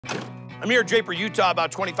I'm here in Draper, Utah,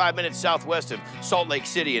 about 25 minutes southwest of Salt Lake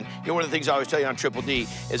City. And you know, one of the things I always tell you on Triple D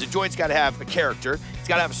is a joint's got to have a character, it's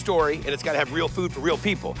got to have a story, and it's got to have real food for real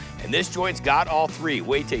people. And this joint's got all three.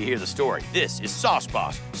 Wait till you hear the story. This is Sauce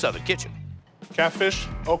Boss Southern Kitchen. Catfish,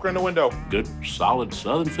 okra in the window. Good, solid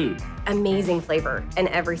Southern food. Amazing flavor in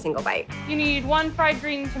every single bite. You need 1 fried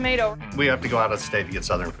green tomato. We have to go out of state to get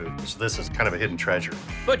Southern food, so this is kind of a hidden treasure.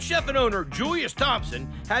 But chef and owner Julius Thompson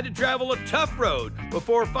had to travel a tough road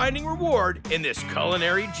before finding reward in this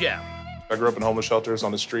culinary gem. I grew up in homeless shelters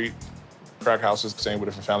on the street, crack houses, staying with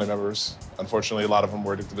different family members. Unfortunately, a lot of them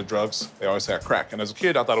were addicted to drugs. They always had crack. And as a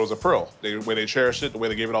kid, I thought it was a pearl. The way they cherished it, the way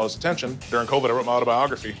they gave it all this attention. During COVID, I wrote my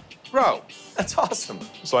autobiography. Bro, that's awesome.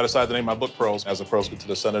 So I decided to name my book Pearls. As the pearls get to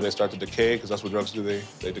the center, they start to decay, because that's what drugs do.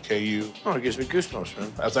 They decay you. Oh, it gives me goosebumps, man.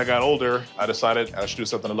 As I got older, I decided I should do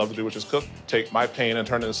something I love to do, which is cook. Take my pain and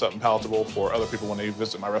turn it into something palatable for other people when they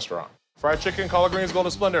visit my restaurant. Fried chicken, collard greens,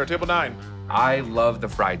 golden splendor, table 9. I love the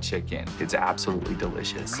fried chicken. It's absolutely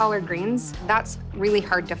delicious. Collard greens, that's really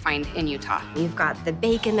hard to find in Utah. You've got the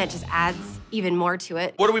bacon that just adds even more to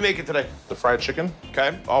it. What are we making today? The fried chicken.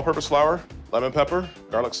 Okay. All-purpose flour, lemon pepper,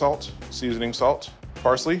 garlic salt, seasoning salt,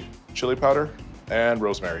 parsley, chili powder, and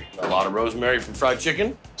rosemary. A lot of rosemary from fried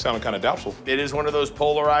chicken. Sounding kind of doubtful. It is one of those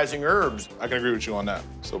polarizing herbs. I can agree with you on that.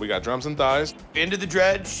 So we got drums and thighs. Into the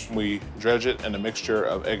dredge. We dredge it in a mixture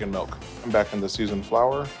of egg and milk. I'm back in the seasoned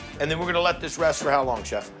flour. And then we're gonna let this rest for how long,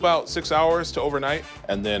 chef? About 6 hours to overnight,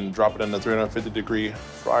 and then drop it in the 350-degree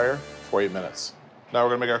fryer for 8 minutes. Now we're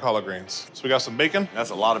gonna make our collard greens. So we got some bacon.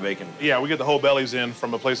 That's a lot of bacon. Yeah, we get the whole bellies in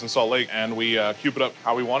from a place in Salt Lake, and we cube it up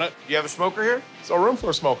how we want it. Do you have a smoker here? It's a room for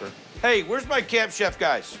a smoker. Hey, where's my Camp Chef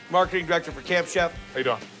guys? Marketing director for Camp Chef. How you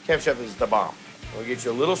doing? Camp Chef is the bomb. We'll get you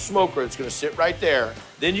a little smoker that's gonna sit right there.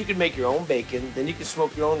 Then you can make your own bacon. Then you can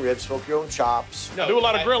smoke your own ribs, smoke your own chops. I do a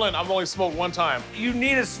lot of grilling. I've only smoked one time. You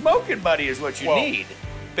need a smoking buddy is what you need.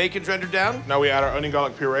 Bacon's rendered down. Now we add our onion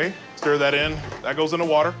garlic puree. Stir that in. That goes in the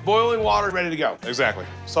water. Boiling water, ready to go. Exactly.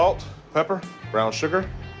 Salt, pepper, brown sugar,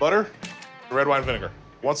 butter, red wine vinegar.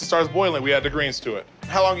 Once it starts boiling, we add the greens to it.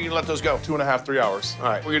 How long are you gonna let those go? 2.5, 3 hours. All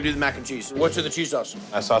right, we're gonna do the mac and cheese. What's in the cheese sauce?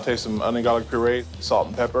 I saute some onion garlic puree, salt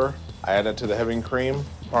and pepper. I add it to the heavy cream,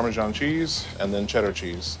 Parmesan cheese, and then cheddar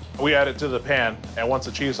cheese. We add it to the pan, and once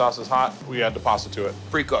the cheese sauce is hot, we add the pasta to it.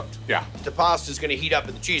 Pre-cooked. Yeah. The pasta's gonna heat up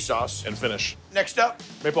in the cheese sauce. And finish. Next up?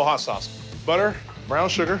 Maple hot sauce. Butter, brown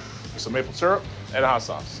sugar, some maple syrup, and a hot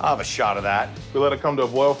sauce. I'll have a shot of that. We let it come to a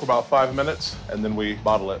boil for about 5 minutes, and then we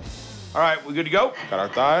bottle it. All right, we good to go? Got our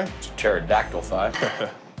thigh. It's a pterodactyl thigh.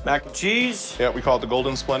 Mac and cheese. Yeah, we call it the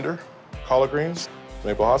golden splendor. Collard greens,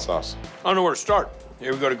 maple hot sauce. I don't know where to start.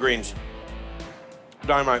 Here we go to greens.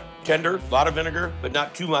 Dynamite. Tender, a lot of vinegar, but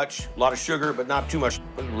not too much. A lot of sugar, but not too much.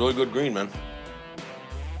 That's a really good green, man.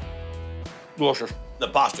 Delicious. The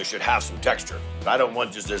pasta should have some texture. I don't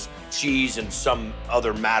want just this cheese and some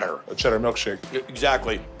other matter. A cheddar milkshake.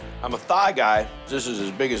 Exactly. I'm a thigh guy. This is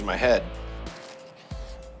as big as my head.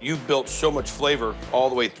 You've built so much flavor all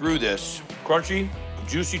the way through this. Crunchy,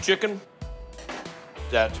 juicy chicken.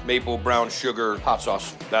 That maple brown sugar hot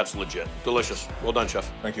sauce. That's legit. Delicious. Well done,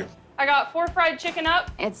 chef. Thank you. I got 4 fried chicken up.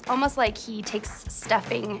 It's almost like he takes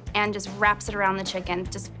stuffing and just wraps it around the chicken,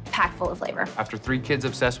 just packed full of flavor. After 3 kids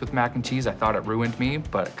obsessed with mac and cheese, I thought it ruined me,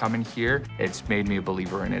 but coming here, it's made me a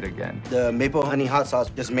believer in it again. The maple honey hot sauce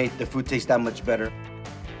just made the food taste that much better.